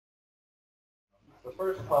The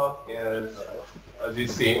first talk is, as you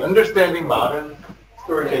see, understanding modern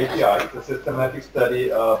storage APIs, the systematic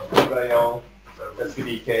study of libaio,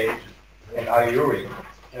 SPDK, and IURI.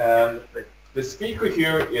 And the speaker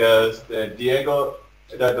here is Diego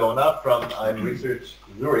Didona from Research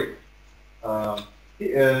Zurich. He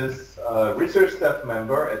is a research staff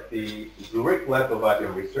member at the Zurich Lab of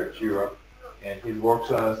IBM Research, Europe, and he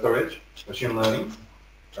works on storage, machine learning,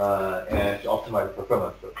 and to optimize the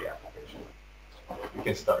performance of the application. You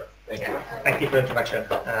can start. Thank you. Thank you for the introduction.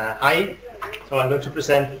 Hi. So I'm going to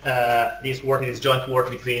present this joint work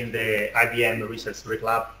between the IBM Research Zurich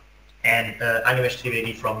Lab and Animesh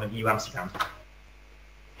Trivedi from EU Amsterdam.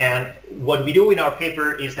 And what we do in our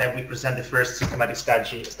paper is that we present the first systematic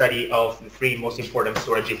study of the three most important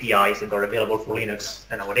storage APIs that are available for Linux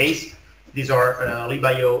nowadays. These are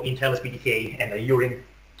libaio, Intel SPDK, and IURI.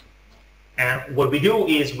 And what we do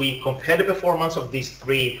is we compare the performance of these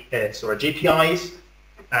three storage APIs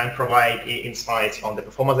and provide insights on the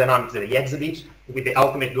performance dynamics that they exhibit, with the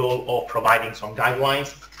ultimate goal of providing some guidelines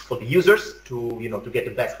for the users to get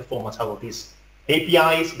the best performance out of these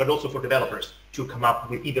APIs, but also for developers to come up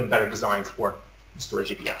with even better designs for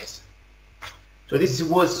storage APIs. So this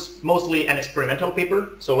was mostly an experimental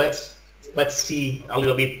paper. So let's see a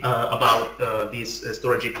little bit about these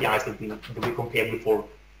storage APIs that we compared before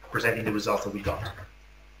presenting the results that we got.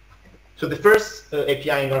 So the first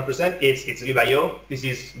API I'm going to present is libaio. This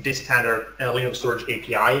is the standard Linux storage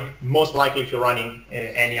API. Most likely, if you're running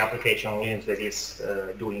any application on Linux that is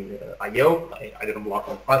doing I/O, either on block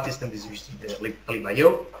or file system, this is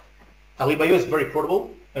libaio. Libaio is very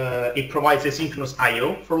portable. It provides asynchronous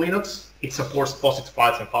I/O for Linux. It supports POSIX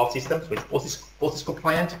files and file systems, so it's POSIX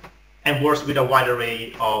compliant, and works with a wide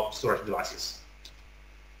array of storage devices.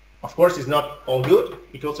 Of course, it's not all good.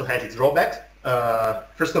 It also has its drawbacks.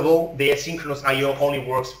 First of all, the asynchronous I/O only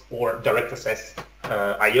works for direct access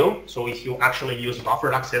I/O. So if you actually use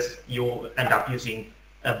buffered access, you end up using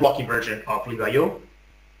a blocky version of libaio.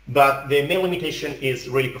 But the main limitation is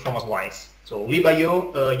really performance-wise. So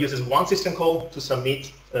libaio uses one system call to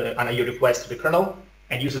submit an I/O request to the kernel,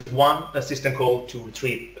 and uses one system call to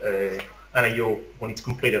retrieve an I/O when it's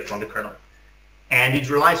completed from the kernel. And it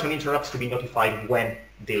relies on interrupts to be notified when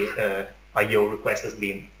the I/O request has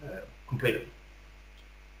been completed.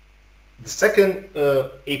 The second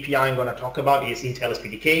API I'm going to talk about is Intel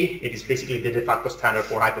SPDK. It is basically the de facto standard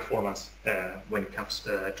for high performance when it comes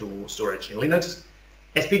to storage in Linux.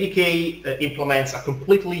 SPDK implements a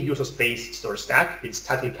completely user space storage stack. It's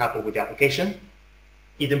tightly coupled with the application.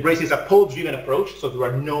 It embraces a pod-driven approach, so there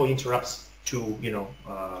are no interrupts to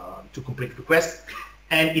complete requests,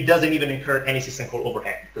 and it doesn't even incur any system call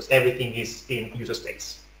overhead because everything is in user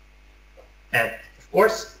space. And of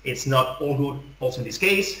course, it's not all good also in this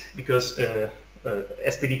case because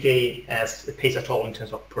SPDK pays a toll in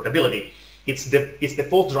terms of portability. It's the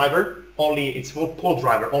fault driver only. Its fault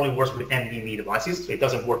driver only works with NVMe devices, so it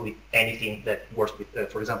doesn't work with anything that works with,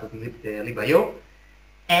 for example, with libaio.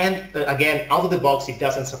 And again, out of the box, it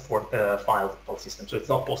doesn't support file system, so it's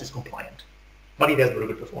not POSIX compliant, but it has very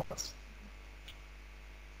good performance.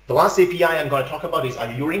 The last API I'm going to talk about is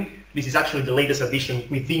IURI. This is actually the latest addition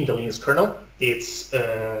within the Linux kernel. It's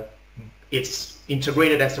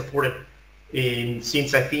integrated and supported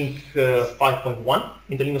since I think 5.1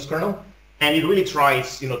 in the Linux kernel, and it really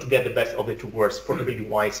tries to get the best of the two worlds,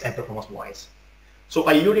 portability-wise and performance-wise. So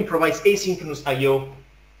IURI provides asynchronous I/O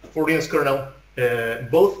for Linux kernel,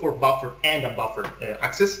 both for buffered and unbuffered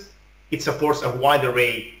access. It supports a wide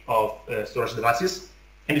array of storage devices,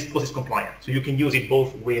 and it's POSIX compliant, so you can use it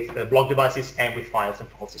both with block devices and with files and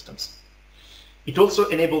file systems. It also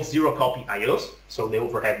enables zero-copy I/Os, so the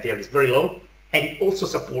overhead there is very low, and it also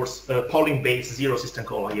supports polling-based zero system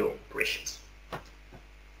call I/O operations.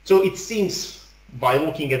 So it seems, by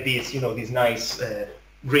looking at these, these nice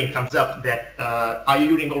green thumbs up, that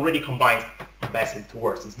IURI already combines the best of the two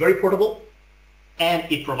worlds. It's very portable, and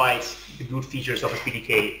it provides the good features of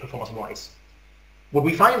SPDK performance-wise. What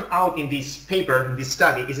we find out in this paper, in this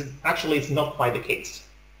study, is that actually it's not quite the case.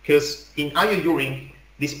 Because in IURI,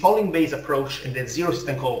 this polling-based approach and the zero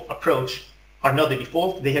system call approach are not the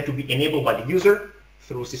default. They have to be enabled by the user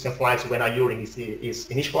through system flags when IURI is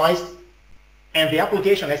initialized. And the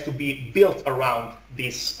application has to be built around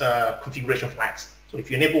these configuration flags. So if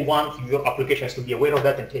you enable one, your application has to be aware of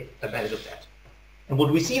that and take advantage of that. And what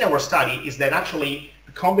we see in our study is that actually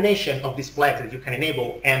the combination of these flags that you can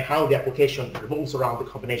enable and how the application revolves around the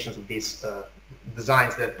combinations of these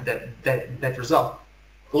designs that result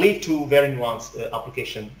lead to very nuanced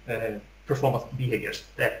application performance behaviors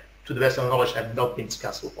that, to the best of my knowledge, have not been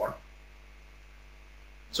discussed so far.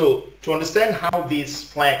 So to understand how these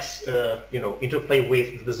flags, interplay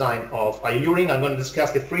with the design of IO-Uring, I'm going to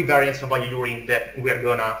discuss the three variants of IO-Uring that we're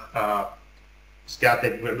gonna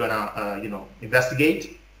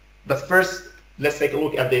investigate. But first, let's take a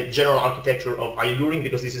look at the general architecture of IO-Uring,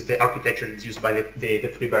 because this is the architecture that's used by the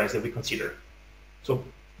three variants that we consider. So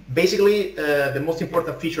basically, the most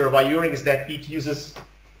important feature of IO-Uring is that it uses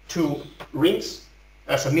two rings,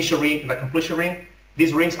 a submission ring and a completion ring.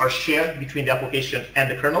 These rings are shared between the application and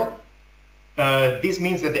the kernel. This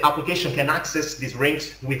means that the application can access these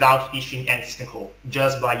rings without issuing any system call,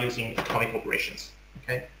 just by using atomic operations.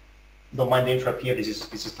 Okay, don't mind the interrupt here. This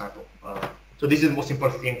is typo. So this is the most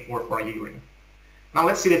important thing for IO-Uring. Now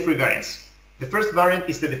let's see the three variants. The first variant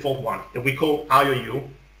is the default one that we call IOU,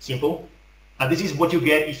 simple. This is what you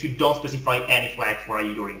get if you don't specify any flag for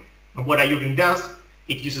IO-Uring. And what IO-Uring does,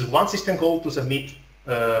 it uses one system call to submit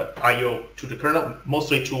IO to the kernel,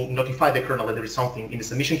 mostly to notify the kernel that there is something in the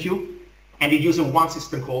submission queue, and it uses one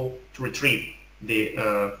system call to retrieve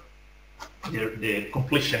the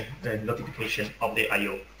completion notification of the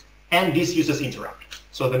IO. And this uses interrupt.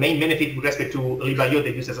 So the main benefit with respect to libaio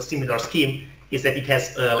that uses a similar scheme is that it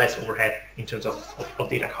has less overhead in terms of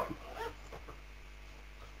data copy.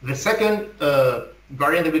 The second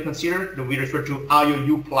variant that we consider, that we refer to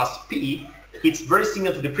IOU plus PE, it's very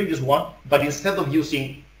similar to the previous one, but instead of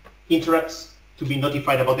using interrupts to be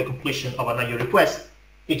notified about the completion of an IO request,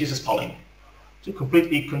 it uses polling. To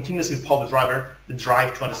completely continuously poll the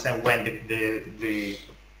drive to understand when the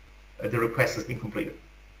request has been completed.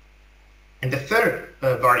 And the third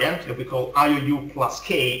variant that we call IOU plus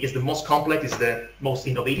K is the most complex, is the most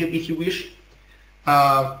innovative, if you wish.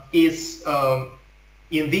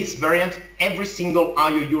 In this variant, every single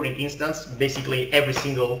IO-Uring instance, basically every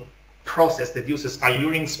single process that uses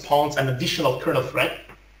IO-Uring spawns an additional kernel thread.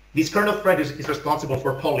 This kernel thread is responsible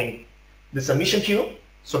for polling the submission queue,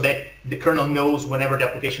 so that the kernel knows whenever the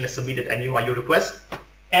application has submitted a new IO request.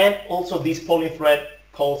 And also this polling thread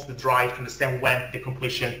polls the drive to understand when the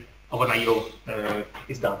completion of an IO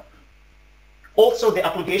is done. Also, the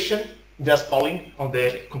application does polling on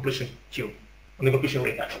the completion queue, on the completion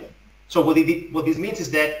rate actually. So what this means is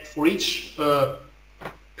that for each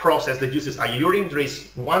process that uses IO-Uring, there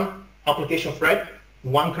is one application thread,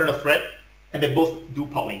 one kernel thread, and they both do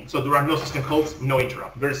polling. So there are no system calls, no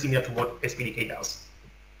interrupt, very similar to what SPDK does.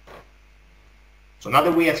 So now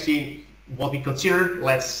that we have seen what we consider,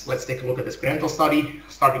 let's take a look at the experimental study,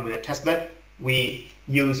 starting with a testbed. We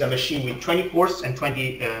use a machine with 20 cores and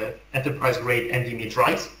 20 enterprise-grade NVMe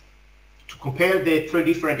drives. To compare the three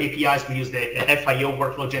different APIs, we use the FIO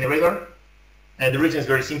workload generator. The reason is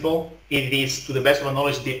very simple. It is, to the best of my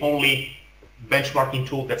knowledge, the only benchmarking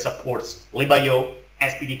tool that supports libaio,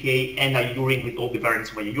 SPDK, and IO-Uring with all the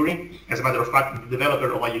variants of IO-Uring. As a matter of fact, the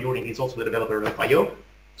developer of IO-Uring is also the developer of FIO,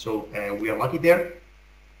 so we are lucky there.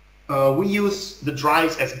 We use the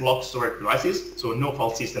drives as block storage devices, so no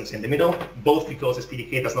file systems in the middle, both because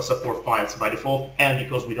SPDK does not support files by default and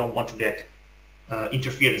because we don't want to get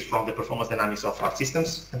interference from the performance dynamics of our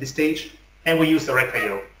systems at this stage. And we use direct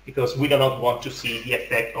I/O because we do not want to see the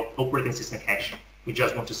effect of operating system cache. We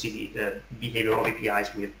just want to see the behavior of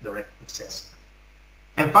APIs with direct access.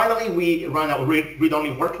 And finally, we run a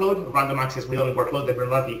read-only workload, random access read-only workload that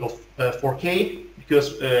vulnerability of 4K,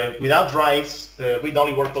 because without drives,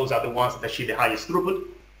 read-only workloads are the ones that achieve the highest throughput.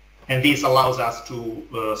 And this allows us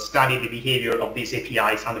to study the behavior of these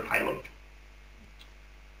APIs under high load.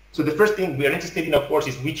 So the first thing we are interested in, of course,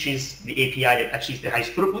 is which is the API that achieves the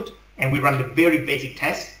highest throughput. And we run the very basic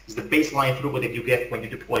test. It's the baseline throughput that you get when you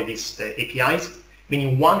deploy these APIs,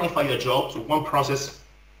 meaning one FIO job, so one process,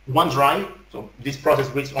 one drive. So this process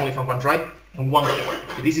reads only from one drive, and one core.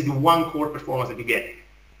 So this is the one core performance that you get.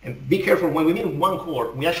 And be careful, when we mean one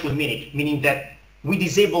core, we actually mean it, meaning that we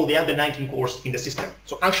disable the other 19 cores in the system.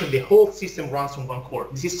 So actually the whole system runs on one core.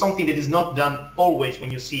 This is something that is not done always when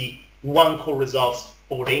you see one core results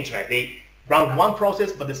over the internet. They run one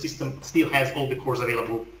process, but the system still has all the cores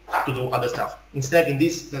available to do other stuff. Instead, in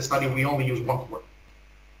this study, we only use one core.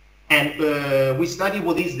 And we study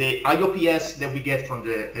what is the IOPS that we get from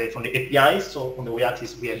the APIs. So on the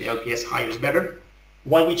y-axis, we have the IOPS higher is better.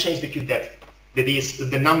 While we change the queue depth, that is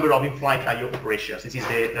the number of in-flight IO operations. This is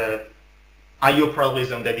the IO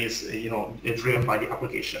parallelism that is, driven by the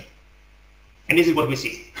application. And this is what we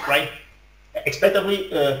see, right? Expectedly,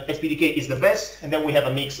 SPDK is the best, and then we have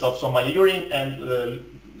a mix of some IO-Uring, and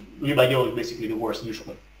libaio is basically the worst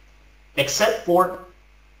usually. Except for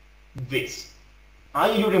this.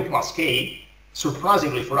 IO-Uring plus K,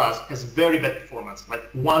 surprisingly for us, has very bad performance, like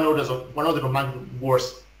one order of magnitude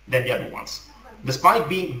worse than the other ones. despite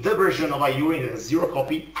being the version of IURIN that has 0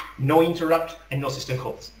 copy, no interrupt, and no system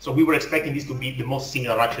calls. So we were expecting this to be the most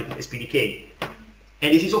similar actually to SPDK.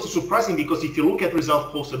 And this is also surprising because if you look at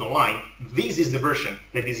results posted online, this is the version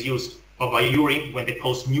that is used of IURIN when they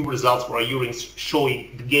post new results for IURIN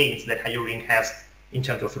showing the gains that IURIN has in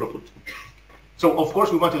terms of throughput. So of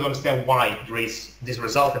course we wanted to understand why there is this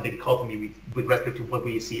result and the dichotomy with respect to what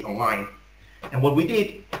we see online. And what we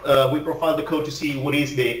did, we profiled the code to see what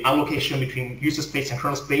is the allocation between user space and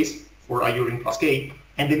kernel space for IURIN plus K,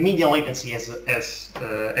 and the median latency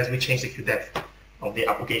as we change the queue depth of the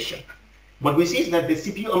application. What we see is that the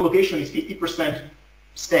CPU allocation is 50%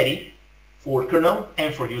 steady for kernel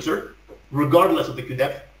and for user, regardless of the queue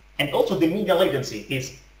depth, and also the median latency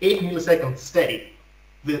is 8 milliseconds steady,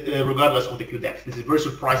 regardless of the queue depth. This is very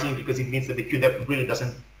surprising because it means that the queue depth really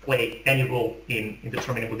doesn't play any role in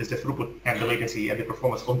determining what is the throughput and the latency and the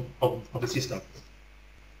performance of the system.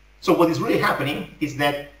 So what is really happening is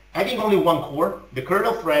that having only one core, the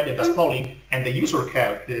kernel thread that does polling and the user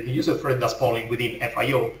thread does polling within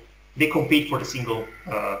FIO, they compete for the single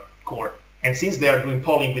core. And since they are doing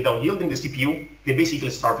polling without yielding the CPU, they basically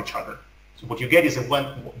starve each other. So what you get is that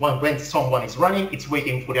when someone is running, it's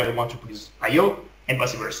waiting for the other one to produce IO and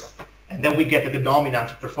vice versa. And then we get that the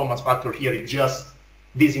dominant performance factor here is just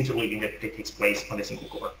this interleaving that takes place on a single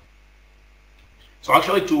core. So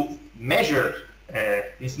actually to measure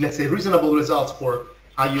these, let's say, reasonable results for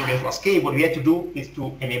IURIN plus K, what we had to do is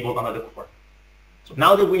to enable another core. So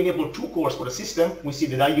now that we enable 2 cores for the system, we see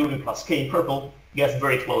that IURIN plus K in purple gets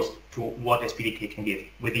very close to what SPDK can give,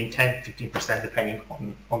 within 10–15% depending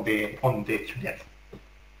on the queue depth.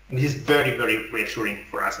 And this is very, very reassuring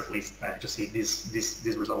for us, at least, to see this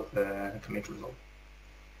result, commit result.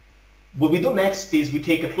 What we do next is we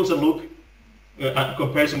take a closer look at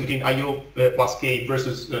comparison between IO plus K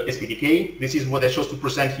versus SPDK. This is what I chose to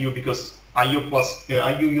present here because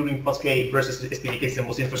IURIN plus K versus SPDK is the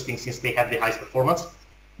most interesting since they have the highest performance.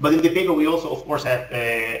 But in the paper, we also, of course, have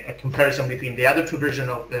a comparison between the other 2 versions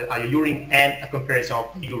of IURIN and a comparison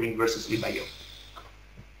of IURIN versus libaio.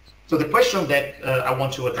 So the question that I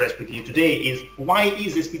want to address with you today is why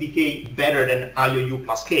is SPDK better than IOU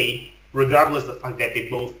plus K, regardless of the fact that they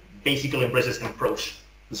both basically embrace the same approach: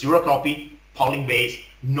 0 copy, polling based,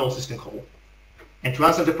 no system call. And to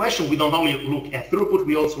answer the question, we don't only look at throughput,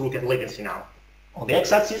 we also look at latency now. On the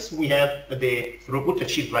x-axis, we have the throughput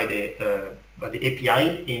achieved by the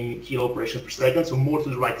API in kilo operations per second, so more to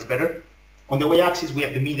the right is better. On the y-axis, we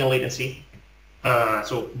have the median latency,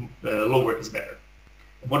 so lower is better.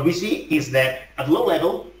 What we see is that at low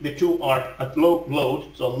level, the 2 are at low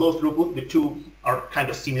load, so low throughput, the 2 are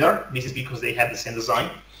kind of similar. This is because they have the same design.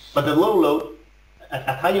 But the low load,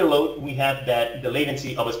 at higher load, we have that the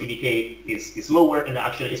latency of SPDK is lower, and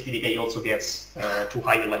actually SPDK also gets to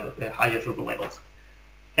higher throughput levels.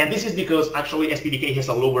 And this is because actually SPDK has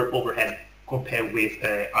a lower overhead compared with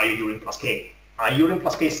IURIN plus K. IURIN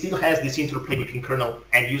plus K still has this interplay between kernel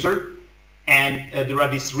and user, and there are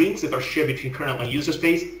these rings that are shared between kernel and user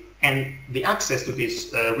space, and the access to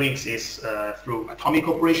these rings is through atomic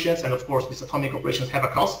operations, and of course these atomic operations have a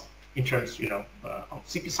cost in terms, of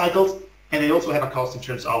CPU cycles, and they also have a cost in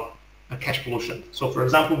terms of cache pollution. So for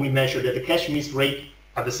example, we measure that the cache miss rate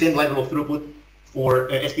at the same level of throughput for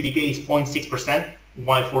SPDK is 0.6%,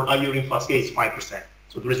 while for IURIN plus K is 5%.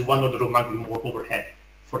 So there is 1 order of magnitude more overhead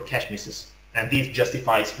for cache misses. And this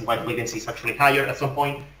justifies why the latency is actually higher at some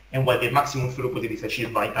point, and why the maximum throughput that is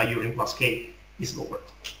achieved by IURIN plus K is lower.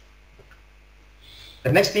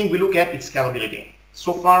 The next thing we look at is scalability.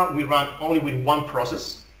 So far, we run only with 1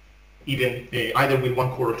 process, even either with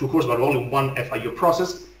 1 core or 2 cores, but only 1 FIO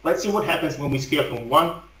process. Let's see what happens when we scale from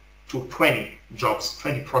 1 to 20 jobs,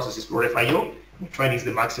 20 processes for FIO. 20 is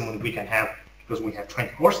the maximum we can have because we have 20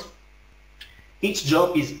 cores. Each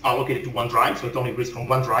job is allocated to 1 drive, so it only reads from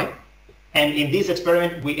 1 drive. And in this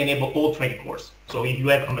experiment, we enable all 20 cores. So if you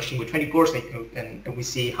have a machine with 20 cores, and we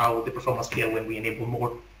see how the performance scale when we enable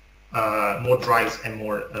more drives and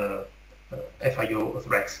more FIO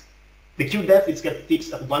threads. The queue depth is get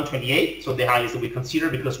fixed at 128, so the highest that we consider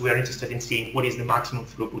because we are interested in seeing what is the maximum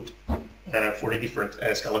throughput for the different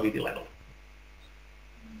scalability level.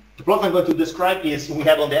 The plot I'm going to describe is we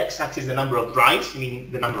have on the x-axis the number of drives,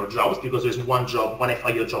 meaning the number of jobs, because there's 1 job, 1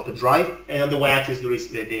 FIO job per drive, and on the y-axis there is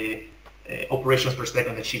the operations per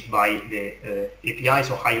second achieved by the API,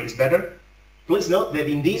 so higher is better. Please note that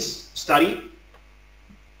in this study,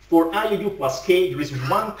 for IOU plus K, there is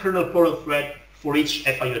 1 kernel portal thread for each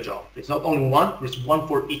FIO job. It's not only 1, there's 1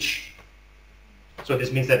 for each. So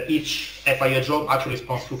this means that each FIO job actually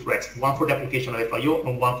spawns 2 threads, 1 for the application of FIO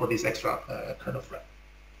and 1 for this extra kernel thread.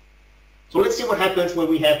 So let's see what happens when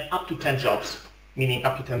we have up to 10 jobs meaning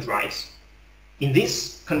up to 10 drives. In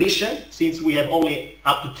this condition, since we have only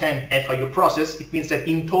up to 10 FIO process, it means that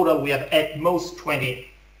in total we have at most 20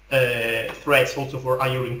 threads also for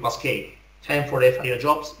IO ring plus K, 10 for the FIO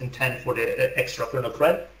jobs and 10 for the extra kernel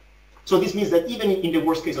thread. So this means that even in the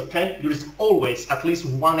worst case of 10, there is always at least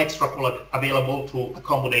one extra color available to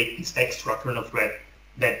accommodate this extra kernel thread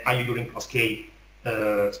that IO ring plus K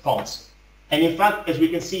spawns. And in fact, as we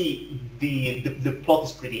can see, the plot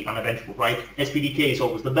is pretty uneventful, right? SPDK is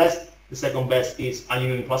always the best. The second best is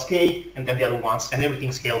IO plus K, and then the other ones, and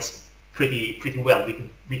everything scales pretty well,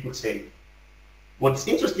 we could say. What's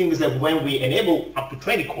interesting is that when we enable up to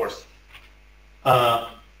 20 cores,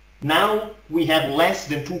 now we have less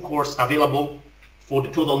than 2 cores available for the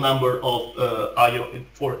total number of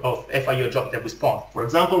FIO jobs that we spawn. For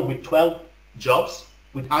example, with 12 jobs,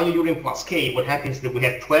 with IO plus K, what happens is that we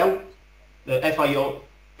have 12 FIO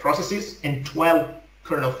processes and 12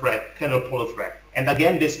 kernel polar thread. And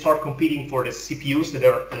again, they start competing for the CPUs.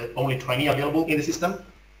 There are only 20 available in the system.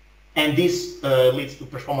 And this leads to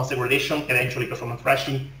performance degradation, eventually performance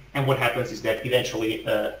thrashing. And what happens is that eventually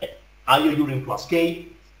IO plus K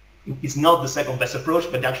is not the second best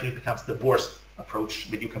approach, but actually becomes the worst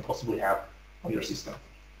approach that you can possibly have on your system.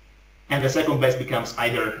 And the second best becomes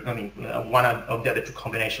either, one of the other two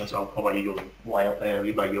combinations of IO, while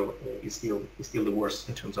libaio is still the worst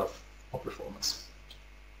in terms of performance.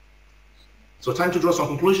 So time to draw some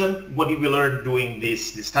conclusion. What did we learn doing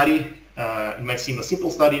this study? It might seem a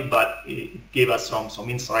simple study, but it gave us some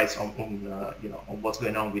insights on what's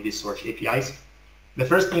going on with these storage APIs. The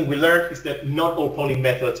first thing we learned is that not all polling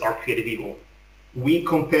methods are created equal. We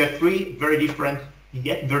compare 3 very different,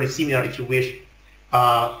 yet very similar, if you wish,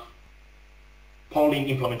 polling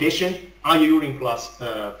implementation, IO ring plus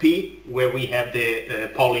P, where we have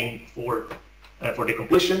the polling for the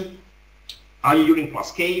completion, IO ring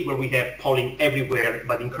plus K, where we have polling everywhere,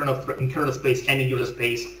 but in kernel space and in user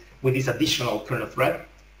space with this additional kernel thread,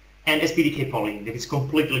 and SPDK polling that is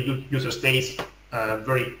completely user space,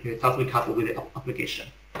 very tightly coupled with the application.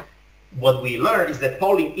 What we learned is that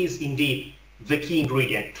polling is indeed the key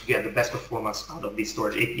ingredient to get the best performance out of these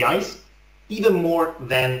storage APIs, even more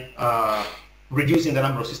than reducing the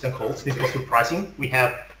number of system calls. This was surprising. We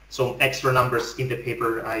have some extra numbers in the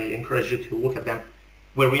paper. I encourage you to look at them,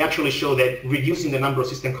 where we actually show that reducing the number of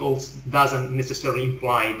system calls doesn't necessarily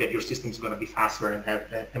imply that your system is going to be faster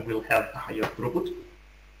and will have a higher throughput.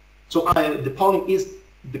 So the polling is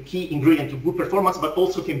the key ingredient to good performance, but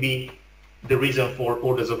also can be the reason for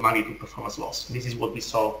orders of magnitude performance loss. This is what we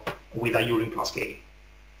saw with IO ring plus K.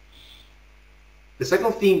 The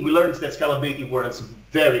second thing we learned is that scalability warrants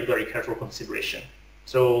very, very careful consideration.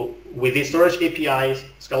 So with these storage APIs,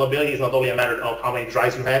 scalability is not only a matter of how many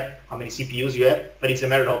drives you have, how many CPUs you have, but it's a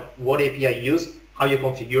matter of what API you use, how you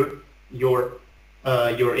configure your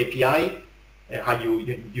API, how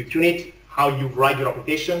you tune it, how you write your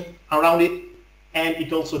application around it, and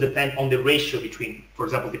it also depends on the ratio between, for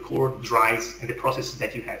example, the core drives and the processes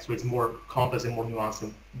that you have. So it's more complex and more nuanced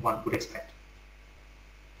than one would expect.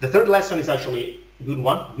 The third lesson is actually a good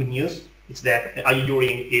one, good news. It's that IO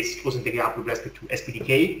ring is closing the gap with respect to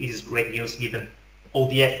SPDK. It is great news given all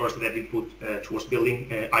the efforts that we put towards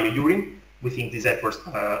building IO ring. We think these efforts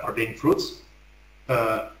are bearing fruits.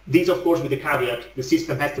 These, of course, with the caveat, the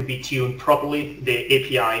system has to be tuned properly. The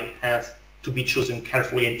API has to be chosen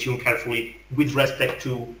carefully and tuned carefully with respect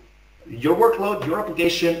to your workload, your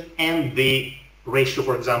application, and the ratio,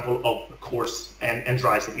 for example, of cores and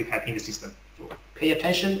drives that you have in the system. So pay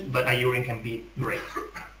attention, but IO ring can be great.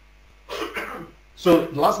 So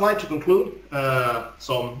the last slide to conclude,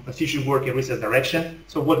 some future work in research direction.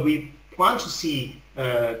 So what we plan to see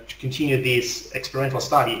to continue this experimental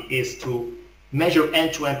study is to measure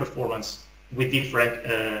end-to-end performance with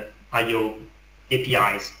different IO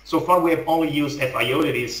APIs. So far we have only used FIO,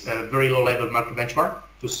 that is a very low-level macro benchmark,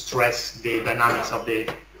 to stress the dynamics of the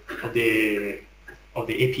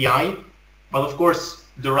API. But of course,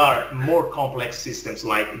 there are more complex systems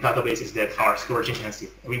like databases that are storage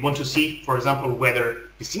intensive. We want to see, for example, whether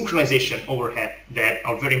the synchronization overhead that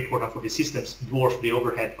are very important for the systems dwarf the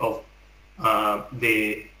overhead of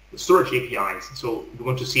the storage APIs. So we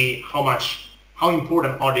want to see how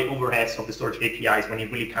important are the overheads of the storage APIs when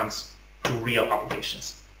it really comes to real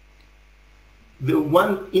applications. The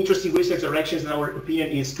one interesting research direction, in our opinion,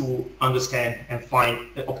 is to understand and find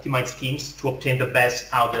optimized schemes to obtain the best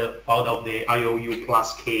out of the IOU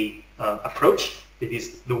plus K approach. It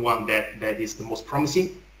is the one that is the most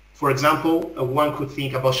promising. For example, one could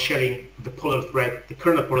think about sharing the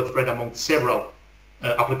kernel polar thread among several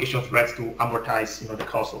application threads to amortize the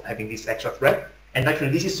cost of having this extra thread. And actually,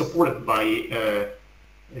 this is supported by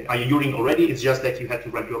IO already. It's just that you have to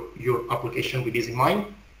write your application with this in mind.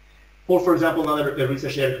 Or, for example, another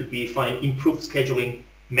research area could be find improved scheduling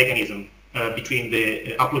mechanism between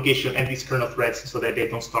the application and these kernel threads so that they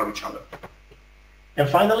don't starve each other. And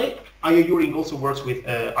finally, IO also works with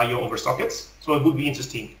IO over sockets. So it would be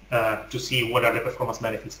interesting to see what are the performance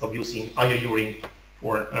benefits of using IO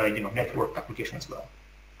for network application as well.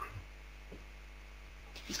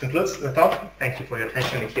 This concludes the talk. Thank you for your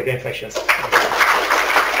attention. If you have any questions.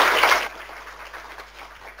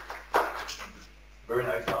 Very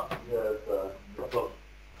nice talk. Yes, a couple of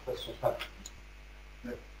questions.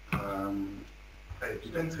 I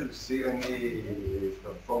didn't see any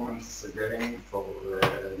performance gain for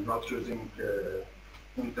not using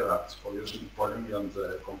interrupts, for using polling on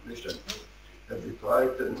the completion. Have you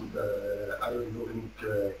tried, and are you using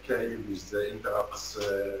K with the interrupts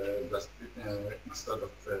just, instead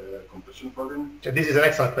of completion polling? This is an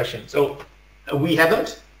excellent question. So we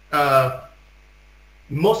haven't,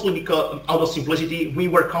 mostly because out of simplicity, we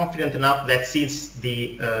were confident enough that since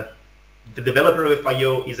the developer of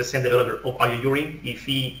IO is the same developer of IO, if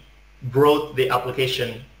he brought the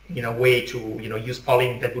application in a way to use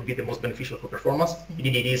polling that would be the most beneficial for performance.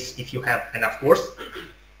 Indeed, it is if you have enough force.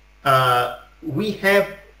 I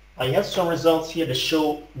have some results here that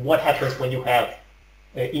show what happens when you have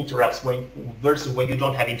interrupts versus when you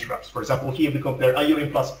don't have interrupts. For example, here we compare IO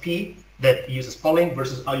plus P that uses polling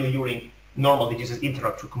versus IO normal that uses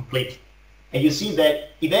interrupt to complete. And you see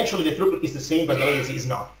that eventually the throughput is the same, but the latency is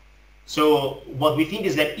not. So what we think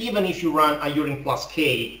is that even if you run IO plus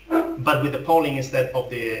K, but with the polling instead of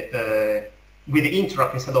with the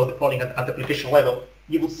interrupt instead of the polling at the application level,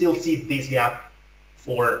 you will still see this gap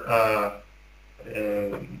for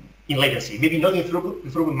in latency. Maybe not in throughput. The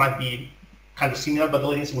throughput might be kind of similar, but the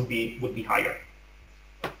latency would be higher.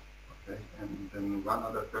 Okay, and then one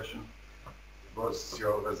other question. Was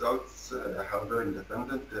your results hardware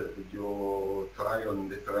independent? Did you try on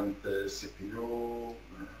different CPU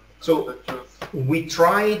So we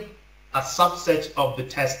tried a subset of the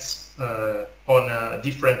tests on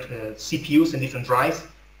different CPUs and different drives.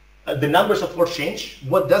 The numbers of course change.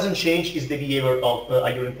 What doesn't change is the behavior of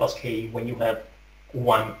IO plus K when you have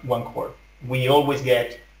one core. We always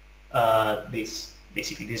get this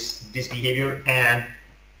behavior, and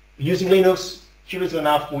using Linux, curiously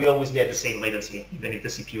enough, we always get the same latency, even if the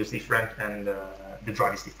CPU is different and the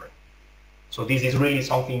drive is different. So this is really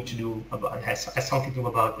something to do about, has something to do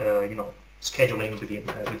about scheduling within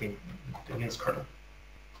the Linux kernel.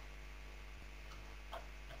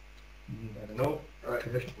 I don't know. All right.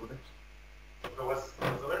 There was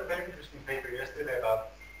a very interesting paper yesterday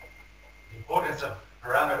about the importance of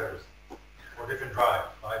parameters for different drives.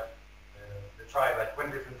 Right? They tried like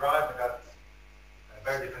 20 different drives and got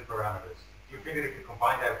very different parameters. Do you think that if you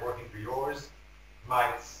combine that work into yours,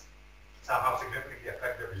 might somehow significantly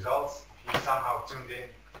affect the results? If you somehow tuned in,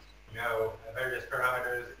 various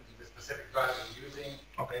parameters into the specific drive you're using,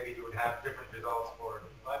 maybe you would have different results for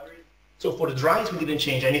the library? So for the drives, we didn't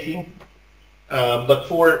change anything. But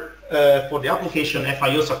for the application,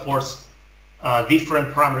 FIO supports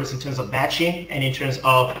different parameters in terms of batching and in terms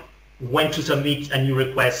of when to submit a new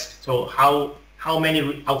request. So how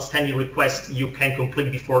many outstanding requests you can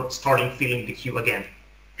complete before starting filling the queue again.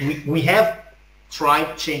 We have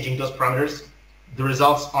tried changing those parameters. The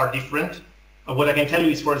results are different. What I can tell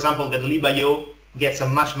you is, for example, that libaio gets a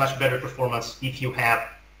much better performance if you have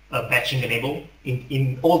batching enabled.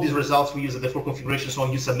 In all these results, we use the default configuration,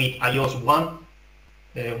 so you submit IOs one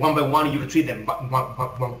by one, you retrieve them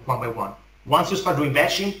one by one. Once you start doing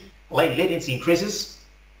batching, latency increases,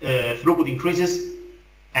 throughput increases,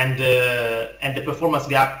 and the performance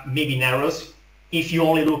gap maybe narrows if you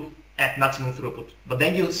only look at maximum throughput. But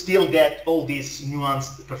then you still get all these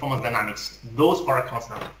nuanced performance dynamics. Those are a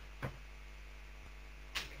constant.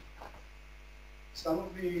 Some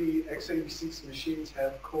of the x86 machines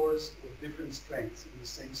have cores with different strengths in the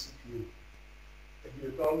same CPU. If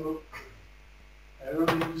you don't look, I don't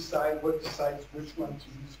know, you decide what decides which one to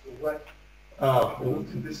use for what.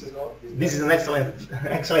 This is an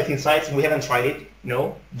excellent insight. We haven't tried it,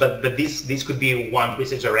 no, but this could be one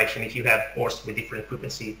research direction. If you have cores with different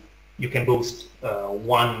frequency, you can boost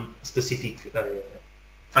one specific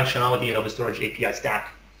functionality of the storage API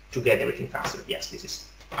stack to get everything faster. Yes, this is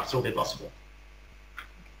absolutely possible.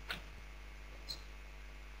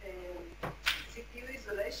 CPU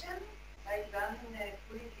isolation, like done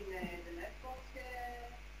putting in the network in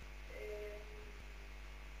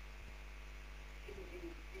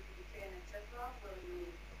SPDK and etc., where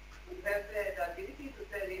you have the ability to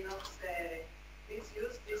tell Linux, please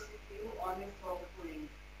use this CPU only for pooling.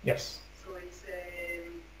 Yes. So it's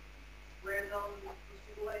where don't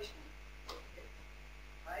you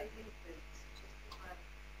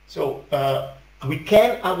we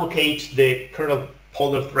can allocate the kernel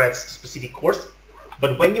polar threads specific cores,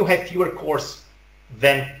 but when you have fewer cores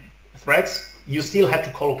than threads, you still have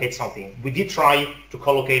to collocate something. We did try to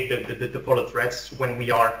collocate the polar threads when we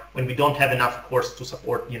don't have enough cores to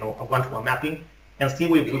support, you know, a one-to-one mapping, and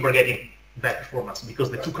still we were getting bad performance because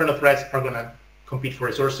the two kernel threads are going to compete for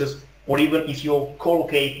resources, or even if you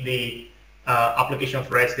collocate the application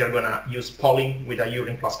threads, they're going to use polling with a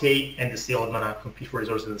uring plus k, and they're still going to compete for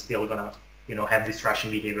resources and still going to, you know, have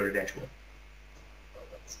distraction behavior eventually.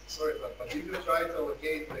 Sorry, but if you try to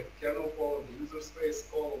allocate the kernel pool and the user space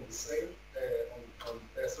all on the same,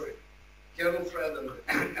 kernel thread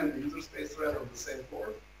and the user space thread on the same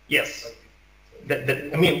core? Yes.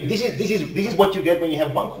 I mean, this is what you get when you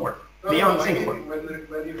have one core. They are on the same core.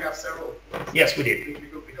 When you have several cores. Yes, we did.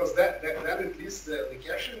 Because that at least the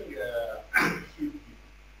caching, it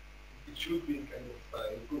should be kind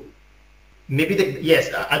of improved. Maybe yes,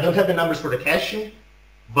 I don't have the numbers for the caching,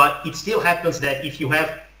 but it still happens that if you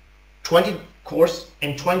have 20 cores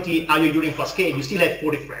and 20 IO uring plus k, you still have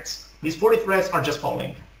 40 threads. These 40 threads are just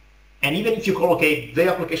following. And even if you collocate the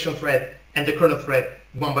application thread and the kernel thread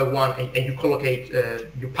one by one, and you collocate,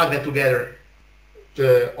 you plug them together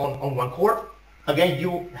on one core, again,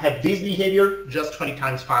 you have this behavior just 20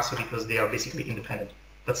 times faster because they are basically independent.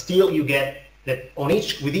 But still, you get that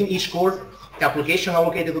within each core, the application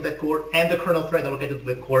allocated to that core and the kernel thread allocated to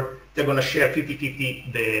the core, they're going to share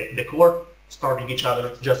 50-50 the core, starving each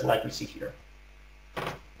other, just like we see here.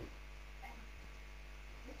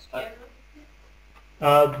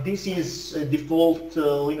 This is default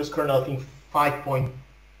Linux kernel, I think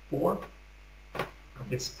 5.4.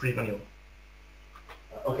 It's pretty vanilla.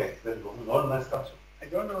 Okay, then one last question. I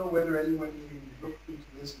don't know whether anyone looked into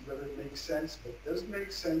this and whether it makes sense, but does it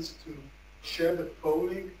make sense to share the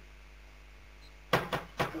polling?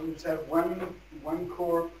 And to have one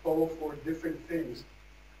core poll for different things.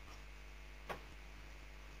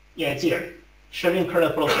 Yeah, it's here. Sharing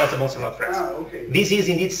kernel poll as a multi-node threads. Okay. This is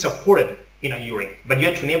indeed supported in a uring, but you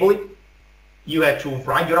have to enable it. You have to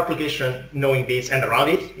write your application knowing this, and around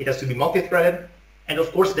it, it has to be multi-threaded. And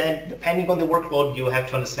of course, then, depending on the workload, you have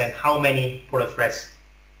to understand how many polar threads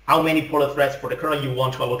for the kernel you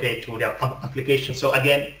want to allocate to the application. So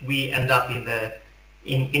again, we end up in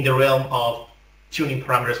the realm of tuning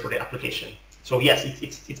parameters for the application. So yes,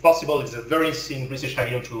 it's possible. It's a very interesting research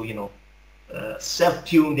idea to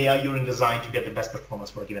self-tune the uring design to get the best performance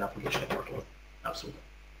for a given application and workload. Absolutely.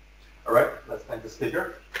 All right, let's thank the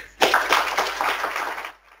speaker.